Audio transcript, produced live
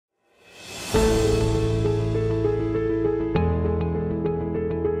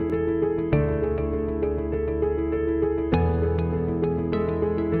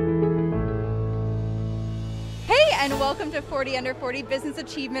round of 40 Under 40 Business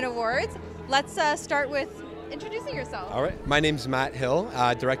Achievement Awards. Let's start with introducing yourself. All right. My name's Matt Hill,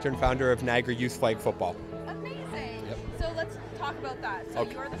 Director and Founder of Niagara Youth Flag Football. Amazing. Yep. So let's talk about that. So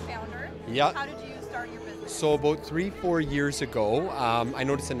Okay. you're the founder. Yeah. How did you start your business? So about 3-4 years ago, I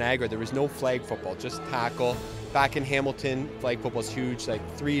noticed in Niagara there was no flag football, just tackle. Back in Hamilton, flag football is huge, like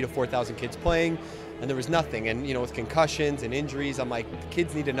 3,000 to 4,000 kids playing, and there was nothing. And with concussions and injuries, I'm like, the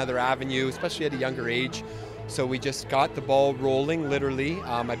kids need another avenue, especially at a younger age. So we just got the ball rolling, literally.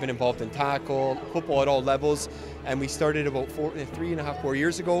 I've been involved in tackle, football at all levels, and we started about 3.5, 4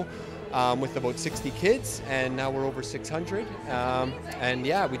 years ago with about 60 kids, and now we're over 600. And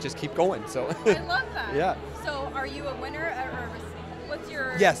yeah, we just keep going. So I love that. Yeah. So are you a winner, or what's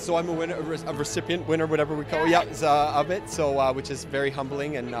your... Yes, so I'm a winner, a recipient, winner, whatever we call it, of it. So which is very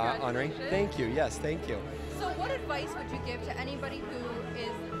humbling and honoring. Thank you. Yes, thank you. So what advice would you give to anybody who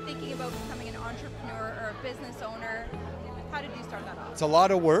is thinking about becoming an entrepreneur or a business owner? How did you start that off? It's a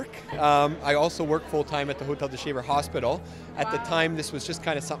lot of work. I also work full-time at the Hotel de Shaver Hospital. At the time, this was just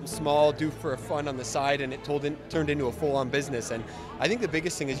kind of something small, do for fun on the side, and it turned into a full-on business. And I think the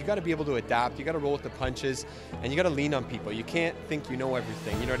biggest thing is you got to be able to adapt, you got to roll with the punches, and you got to lean on people. You can't think you know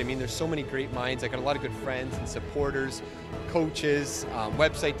everything, you know what I mean? There's so many great minds. I got a lot of good friends and supporters, coaches,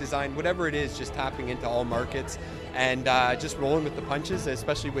 website design, whatever it is, just tapping into all markets and just rolling with the punches,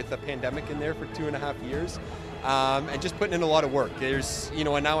 especially with the pandemic in there for 2.5 years. And just putting in a lot of work. There's,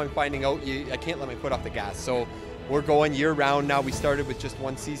 and now I'm finding out I can't let my foot off the gas. So we're going year round now. We started with just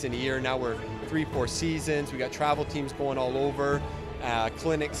 1 season a year. Now we're 3-4 seasons. We got travel teams going all over,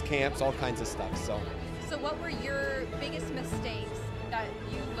 clinics, camps, all kinds of stuff. So what were your biggest mistakes that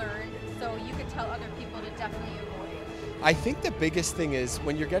you learned so you could tell other people to definitely avoid? I think the biggest thing is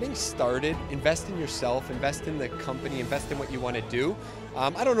when you're getting started, invest in yourself, invest in the company, invest in what you want to do.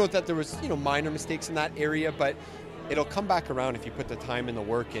 I don't know that there was, minor mistakes in that area, but it'll come back around if you put the time and the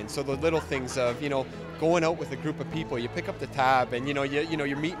work in. So the little things of, going out with a group of people, you pick up the tab and,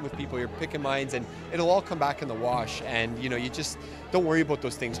 you're meeting with people, you're picking minds, and it'll all come back in the wash. And, you just don't worry about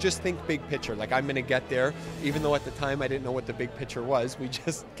those things. Just think big picture. Like, I'm going to get there, even though at the time I didn't know what the big picture was. We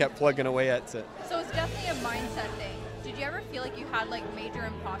just kept plugging away at it. So it's definitely a mindset thing. Did you ever feel like you had major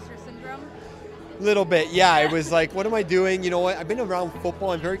imposter syndrome? Little bit, yeah. It was like, what am I doing? You know what? I've been around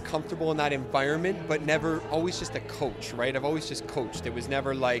football. I'm very comfortable in that environment, but never, always just a coach, right? I've always just coached. It was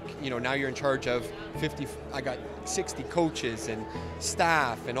never like, now you're in charge of 50, I got 60 coaches and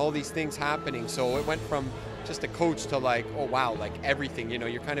staff and all these things happening. So it went from just a coach to like, oh wow, like everything,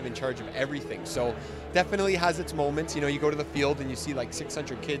 you're kind of in charge of everything. So definitely has its moments. You go to the field and you see like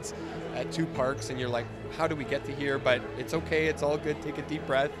 600 kids at 2 parks and you're like, how do we get to here? But it's okay, it's all good. Take a deep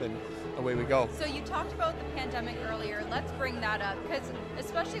breath and away we go. So you talked about the pandemic earlier. Let's bring that up, because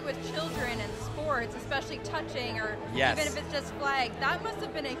especially with children and sports, especially touching or even if it's just flag, that must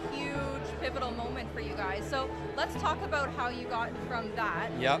have been a huge pivotal moment for you guys. So let's talk about how you got from that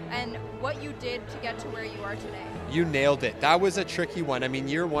and what you did to get to where you are today. You nailed it. That was a tricky one. I mean,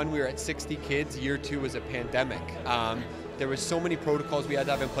 year 1 we were at 60 kids. Year 2 was a pandemic. There was so many protocols we had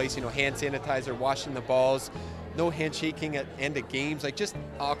to have in place, hand sanitizer, washing the balls, no handshaking at end of games, like just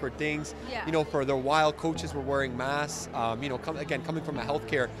awkward things. For the while, coaches were wearing masks. Coming from a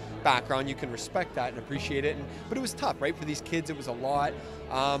healthcare background, you can respect that and appreciate it. But it was tough, right? For these kids, it was a lot.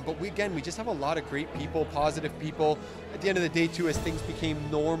 But we just have a lot of great people, positive people. At the end of the day, too, as things became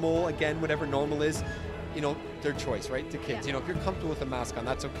normal, again, whatever normal is, their choice, right? To kids, if you're comfortable with a mask on,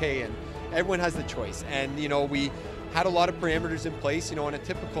 that's okay. And everyone has the choice. And, we had a lot of parameters in place. On a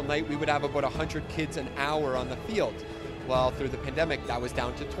typical night, we would have about 100 kids an hour on the field. Well, through the pandemic, that was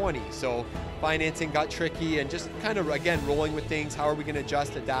down to 20. So financing got tricky and just kind of, again, rolling with things. How are we going to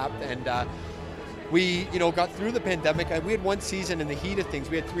adjust, adapt? And we, got through the pandemic. We had 1 season in the heat of things.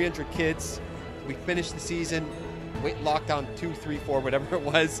 We had 300 kids. We finished the season, lockdown 2, 3, 4, whatever it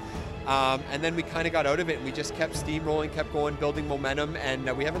was. And then we kind of got out of it and we just kept steamrolling, kept going, building momentum, and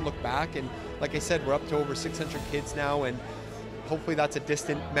we haven't looked back. And like I said, we're up to over 600 kids now, and hopefully that's a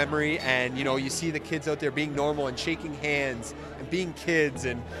distant memory. And you see the kids out there being normal and shaking hands and being kids,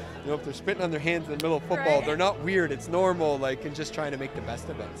 and if they're spitting on their hands in the middle of football, they're not weird, it's normal, and just trying to make the best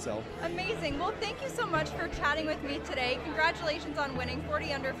of it. So amazing. Well, thank you so much for chatting with me today. Congratulations on winning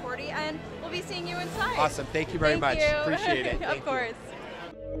 40 Under 40, and we'll be seeing you inside. Awesome. Thank you very much. You. Appreciate it. Of course.